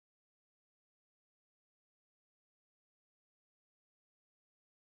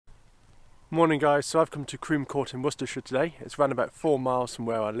Morning guys, so I've come to Croome Court in Worcestershire today. It's around about 4 miles from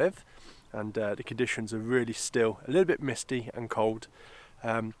where I live, and the conditions are really still, a little bit misty and cold.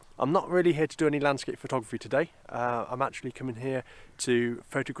 I'm not really here to do any landscape photography today. I'm actually coming here to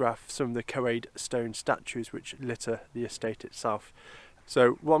photograph some of the Coade Stone statues which litter the estate itself.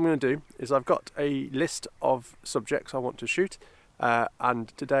 So what I'm going to do is I've got a list of subjects I want to shoot, and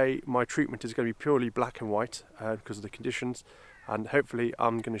today my treatment is going to be purely black and white because of the conditions. And hopefully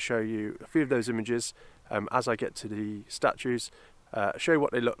I'm going to show you a few of those images as I get to the statues, show you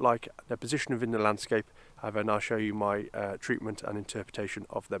what they look like, their position within the landscape, and then I'll show you my treatment and interpretation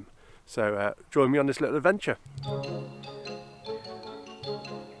of them. So join me on this little adventure.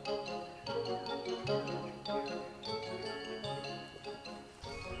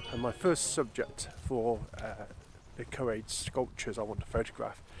 And my first subject for the Coade sculptures I want to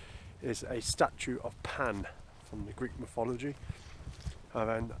photograph is a statue of Pan from the Greek mythology, and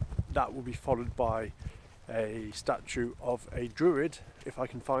then that will be followed by a statue of a druid, if I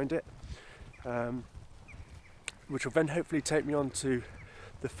can find it, which will then hopefully take me on to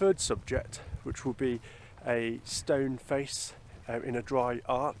the third subject, which will be a stone face in a dry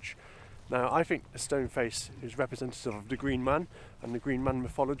arch. Now I think the stone face is representative of the Green Man and the Green Man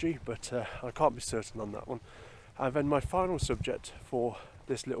mythology, but I can't be certain on that one. And then my final subject for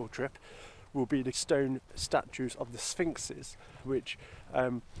this little trip will be the stone statues of the Sphinxes, which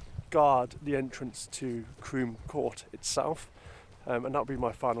guard the entrance to Croome Court itself, and that'll be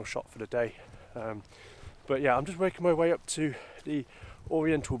my final shot for the day. But yeah, I'm just working my way up to the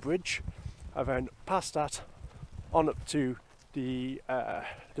Oriental Bridge, and then past that on up to the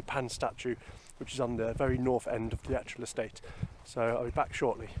Pan statue, which is on the very north end of the actual estate. So I'll be back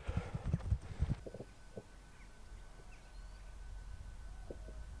shortly.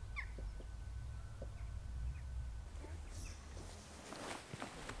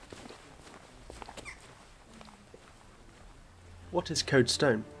 What is Coade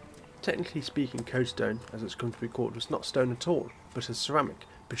Stone? Technically speaking, Coade Stone, as it's come to be called, was not stone at all, but a ceramic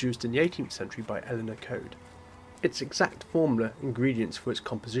produced in the 18th century by Eleanor Code. Its exact formula ingredients for its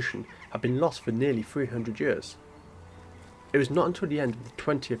composition have been lost for nearly 300 years. It was not until the end of the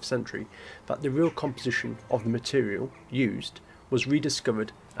 20th century that the real composition of the material used was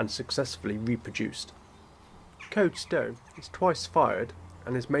rediscovered and successfully reproduced. Coade Stone is twice fired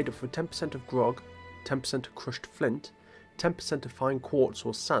and is made up of 10% of grog, 10% of crushed flint, 10% of fine quartz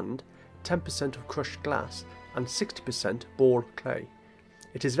or sand, 10% of crushed glass, and 60% ball clay.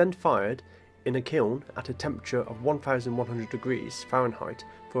 It is then fired in a kiln at a temperature of 1100 degrees Fahrenheit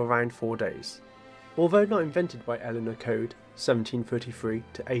for around 4 days. Although not invented by Eleanor Code 1733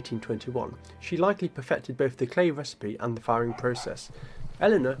 to 1821, she likely perfected both the clay recipe and the firing process.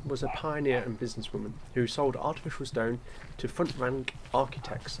 Eleanor was a pioneer and businesswoman who sold artificial stone to front-rank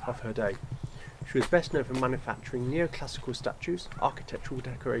architects of her day. She was best known for manufacturing neoclassical statues, architectural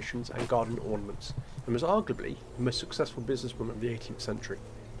decorations and garden ornaments, and was arguably the most successful businesswoman of the 18th century.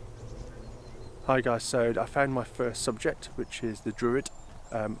 Hi guys, so I found my first subject, which is the druid.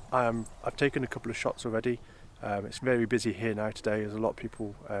 I've taken a couple of shots already. It's very busy here now today. There's a lot of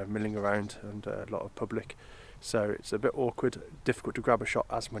people milling around and a lot of public, so it's a bit awkward, difficult to grab a shot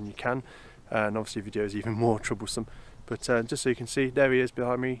as when you can, and obviously video is even more troublesome. But just so you can see, there he is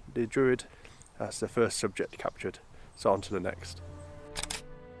behind me, the druid. That's the first subject captured, so on to the next.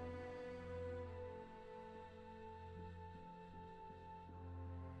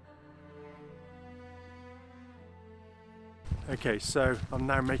 Okay, so I'm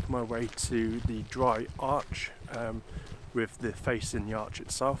now making my way to the dry arch with the face in the arch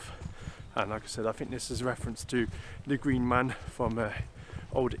itself. And like I said, I think this is a reference to the Green Man from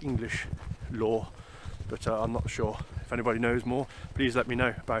Old English lore, but I'm not sure. If anybody knows more, please let me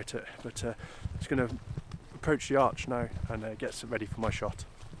know about it. But I'm just going to approach the arch now and get ready for my shot.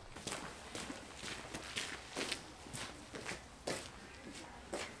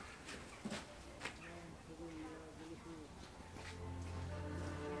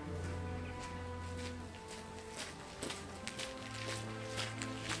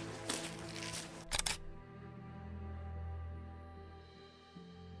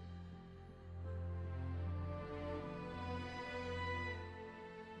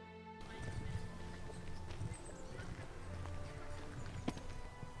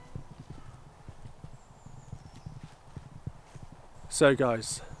 So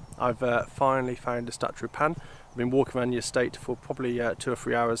guys, I've finally found a statue of Pan. I've been walking around the estate for probably 2 or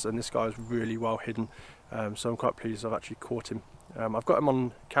 3 hours, and this guy is really well hidden, so I'm quite pleased I've actually caught him. I've got him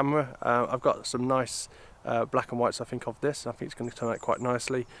on camera. I've got some nice black and whites I think of this. I think it's going to turn out quite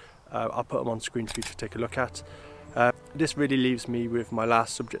nicely. I'll put them on screen for you to take a look at. This really leaves me with my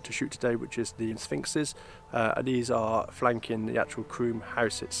last subject to shoot today, which is the Sphinxes. These are flanking the actual Croome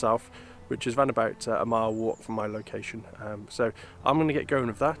house itself, which is around about a mile walk from my location. So I'm going to get going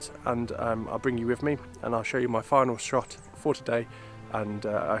with that, and I'll bring you with me and I'll show you my final shot for today, and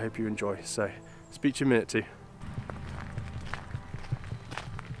I hope you enjoy. So speak to you in a minute too.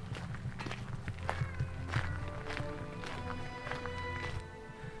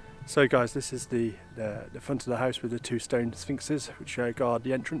 So guys, this is the front of the house with the two stone sphinxes which guard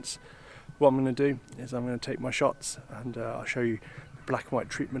the entrance. What I'm going to do is I'm going to take my shots, and I'll show you the black and white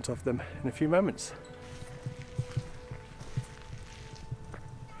treatment of them in a few moments.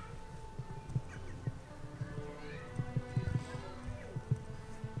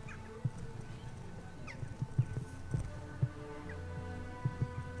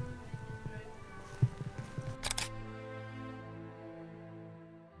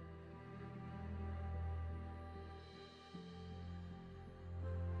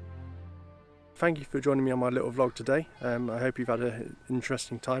 Thank you for joining me on my little vlog today. I hope you've had an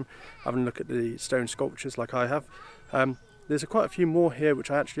interesting time having a look at the stone sculptures like I have. There's quite a few more here which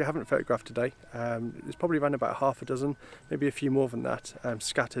I actually haven't photographed today. There's probably around about half a dozen, maybe a few more than that,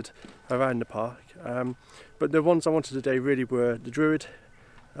 scattered around the park. But the ones I wanted today really were the Druid,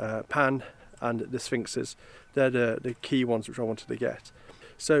 Pan and the Sphinxes. They're the key ones which I wanted to get.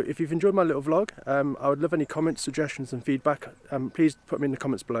 So if you've enjoyed my little vlog, I would love any comments, suggestions and feedback. Please put them in the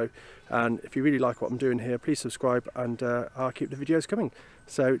comments below, and if you really like what I'm doing here, please subscribe, and I'll keep the videos coming.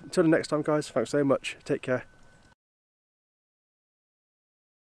 So until the next time guys, thanks so much, take care.